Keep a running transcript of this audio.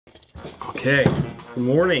Okay, good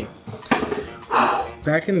morning.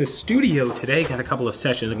 Back in the studio today, got a couple of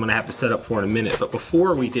sessions I'm gonna have to set up for in a minute, but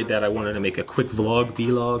before we did that, I wanted to make a quick vlog.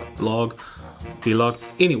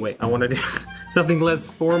 Anyway, I wanted to something less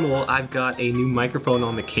formal. I've got a new microphone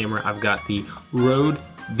on the camera. I've got the Rode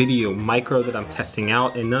Video Micro that I'm testing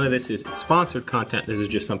out, and none of this is sponsored content. This is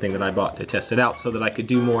just something that I bought to test it out so that I could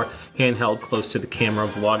do more handheld, close to the camera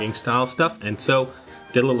vlogging style stuff. And so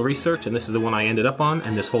did a little research, and this is the one I ended up on,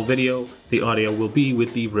 and this whole video, the audio will be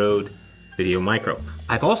with the Rode Video Micro.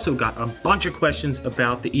 I've also got a bunch of questions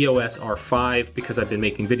about the EOS R5 because I've been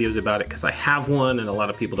making videos about it because I have one and a lot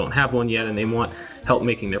of people don't have one yet and they want help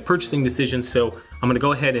making their purchasing decisions. So I'm gonna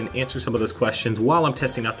go ahead and answer some of those questions while I'm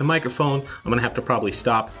testing out the microphone. I'm gonna have to probably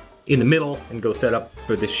stop in the middle and go set up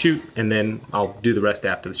for this shoot, and then I'll do the rest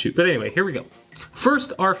after the shoot. But anyway, here we go.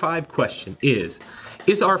 First R5 question is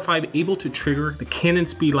R5 able to trigger the Canon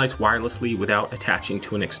speedlights wirelessly without attaching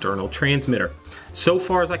to an external transmitter? So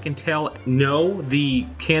far as I can tell, no. The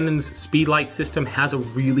Canon's speedlight system has a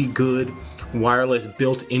really good wireless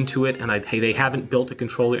built into it, and they haven't built a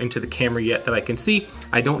controller into the camera yet that I can see.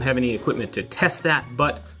 I don't have any equipment to test that,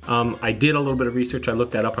 but I did a little bit of research. I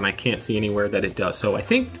looked that up and I can't see anywhere that it does. So I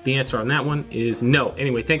think the answer on that one is no.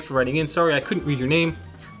 Anyway, thanks for writing in. Sorry I couldn't read your name.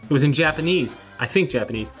 It was in Japanese, I think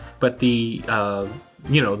Japanese, but the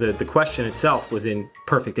question itself was in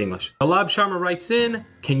perfect English. Alab Sharma writes in,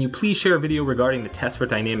 can you please share a video regarding the test for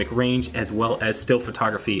dynamic range as well as still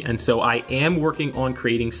photography? And so I am working on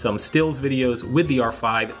creating some stills videos with the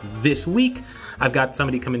R5 this week. I've got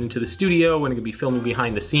somebody coming into the studio and I'm gonna be filming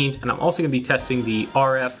behind the scenes, and I'm also gonna be testing the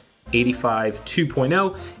RF 85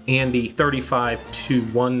 2.0 and the 35 to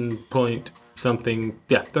 1 point something,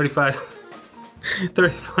 yeah, 35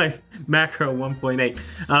 macro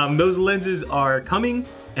 1.8. Those lenses are coming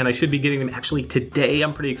and I should be getting them actually today.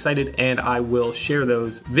 I'm pretty excited, and I will share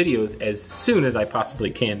those videos as soon as I possibly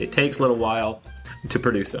can. It takes a little while to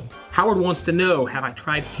produce them. Howard wants to know, have I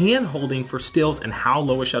tried hand holding for stills and how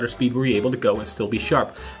low a shutter speed were you able to go and still be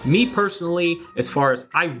sharp? Me personally, as far as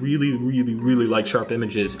I really like sharp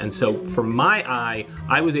images, and so for my eye,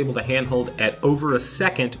 I was able to hand hold at over a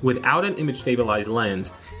second without an image stabilized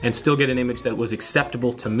lens and still get an image that was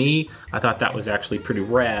acceptable to me. I thought that was actually pretty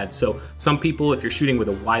rad. So some people, if you're shooting with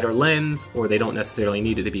a wider lens or they don't necessarily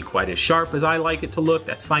need it to be quite as sharp as I like it to look,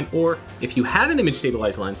 that's fine. Or if you had an image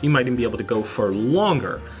stabilized lens, you might even be able to go for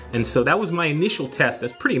longer. And so that was my initial test.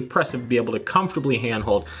 That's pretty impressive to be able to comfortably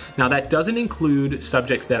handhold. Now that doesn't include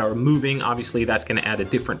subjects that are moving. Obviously that's going to add a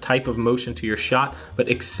different type of motion to your shot, but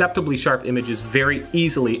acceptably sharp images very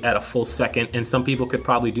easily at a full second, and some people could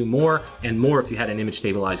probably do more and more if you had an image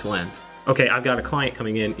stabilized lens. Okay, I've got a client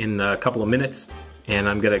coming in a couple of minutes, and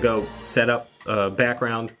I'm gonna go set up a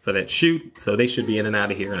background for that shoot, so they should be in and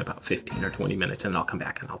out of here in about 15 or 20 minutes, and I'll come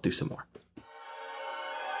back and I'll do some more.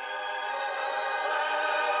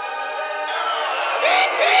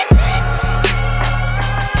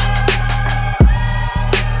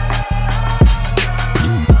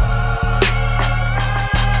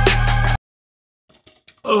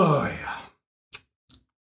 Oh yeah.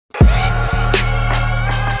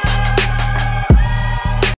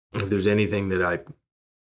 If there's anything that I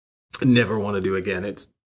never want to do again,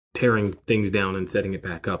 it's tearing things down and setting it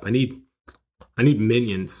back up. I need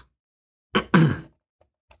minions.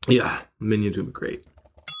 Yeah, minions would be great.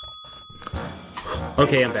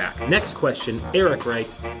 Okay, I'm back. Next question, Eric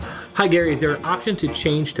writes, hi Gary, is there an option to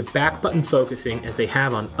change to back button focusing as they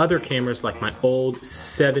have on other cameras like my old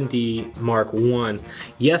 7D Mark I?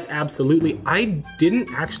 Yes, absolutely. I didn't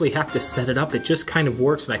actually have to set it up. It just kind of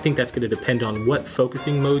works, and I think that's going to depend on what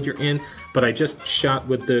focusing mode you're in. But I just shot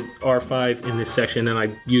with the R5 in this section, and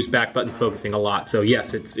I use back button focusing a lot. So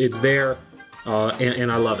yes, it's there,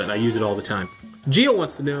 and I love it. I use it all the time. Gio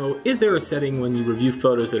wants to know, is there a setting when you review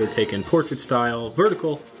photos that are taken portrait style,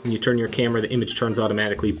 vertical, when you turn your camera, the image turns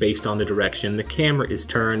automatically based on the direction the camera is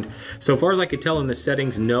turned? So far as I could tell in the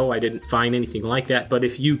settings, no, I didn't find anything like that. But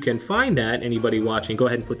if you can find that, anybody watching, go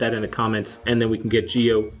ahead and put that in the comments, and then we can get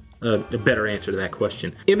Gio a better answer to that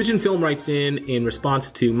question. Imogen Film writes in response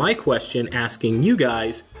to my question, asking you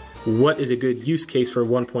guys, what is a good use case for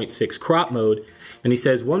 1.6 crop mode? And he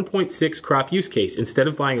says 1.6 crop use case. Instead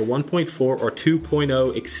of buying a 1.4 or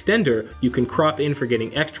 2.0 extender, you can crop in for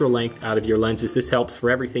getting extra length out of your lenses. This helps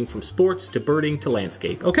for everything from sports to birding to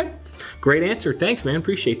landscape. Okay, Great answer. Thanks, man.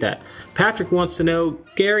 Appreciate that. Patrick wants to know,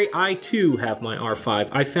 Gary, I too have my R5.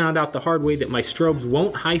 I found out the hard way that my strobes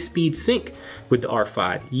won't high-speed sync with the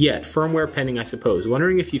R5 yet. Firmware pending, I suppose.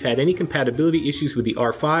 Wondering if you've had any compatibility issues with the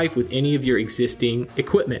R5 with any of your existing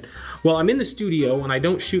equipment. Well, I'm in the studio and I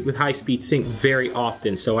don't shoot with high-speed sync very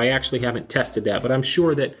often, so I actually haven't tested that, but I'm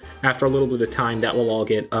sure that after a little bit of time that will all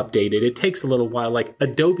get updated. It takes a little while. Like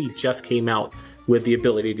Adobe just came out with the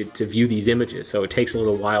ability to view these images, so it takes a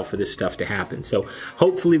little while for this stuff to happen. So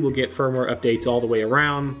hopefully we'll get firmware updates all the way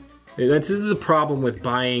around. This is a problem with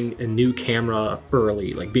buying a new camera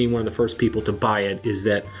early, like being one of the first people to buy it, is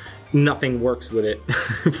that nothing works with it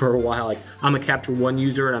for a while. Like, I'm a Capture One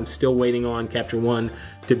user and I'm still waiting on Capture One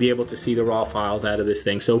to be able to see the raw files out of this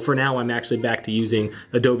thing. So for now, I'm actually back to using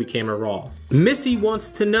Adobe Camera Raw. Missy wants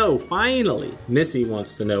to know, finally, Missy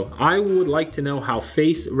wants to know, I would like to know how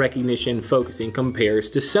face recognition focusing compares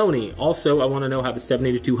to Sony. Also, I want to know how the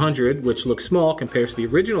 70-200, which looks small, compares to the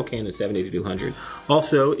original Canon 70-200.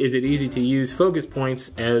 Also, is it easy to use focus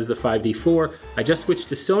points as the 5D4? I just switched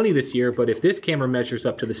to Sony this year, but if this camera measures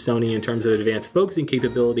up to the Sony in terms of advanced focusing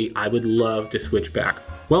capability, I would love to switch back.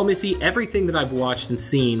 Well, Missy, everything that I've watched and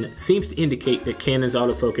seen seems to indicate that Canon's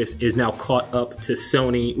autofocus is now caught up to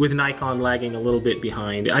Sony, with Nikon lagging a little bit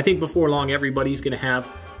behind. I think before long everybody's going to have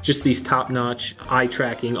just these top-notch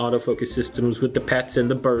eye-tracking autofocus systems with the pets and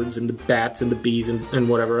the birds and the bats and the bees and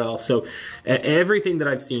whatever else. So everything that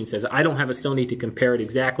I've seen says I don't have a Sony to compare it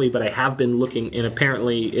exactly, but I have been looking and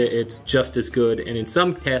apparently it's just as good, and in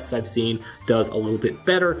some tests I've seen does a little bit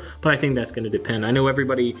better, but I think that's going to depend. I know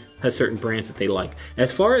everybody has certain brands that they like.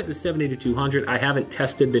 As far as the 70-200, I haven't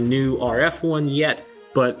tested the new RF one yet,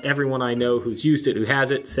 but everyone I know who's used it, who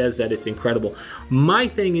has it, says that it's incredible. My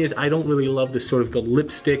thing is, I don't really love the sort of the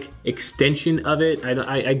lipstick extension of it.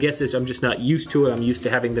 I guess I'm just not used to it. I'm used to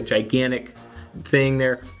having the gigantic thing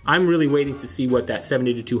there. I'm really waiting to see what that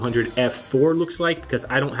 70-200 f4 looks like, because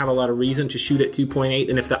I don't have a lot of reason to shoot at 2.8,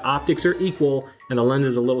 and if the optics are equal and the lens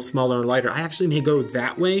is a little smaller and lighter, I actually may go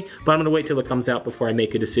that way, but I'm going to wait till it comes out before I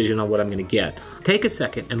make a decision on what I'm going to get. Take a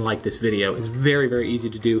second and like this video. It's very, very easy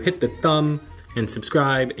to do. Hit the thumb and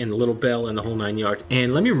subscribe and the little bell and the whole 9 yards.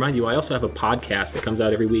 And let me remind you, I also have a podcast that comes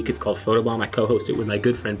out every week. It's called Photobomb. I co-host it with my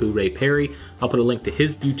good friend Booray Perry. I'll put a link to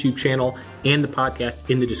his YouTube channel and the podcast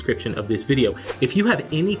in the description of this video. If you have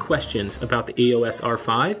any questions about the EOS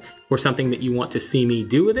R5 or something that you want to see me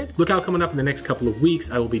do with it, look out, coming up in the next couple of weeks,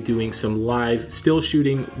 I will be doing some live still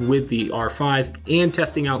shooting with the R5 and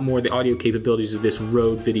testing out more of the audio capabilities of this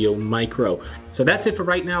Rode Video Micro. So that's it for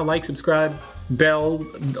right now. Like, subscribe, bell,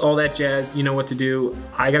 all that jazz. You know what to do.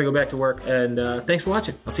 I gotta go back to work, and thanks for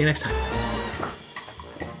watching. I'll see you next time.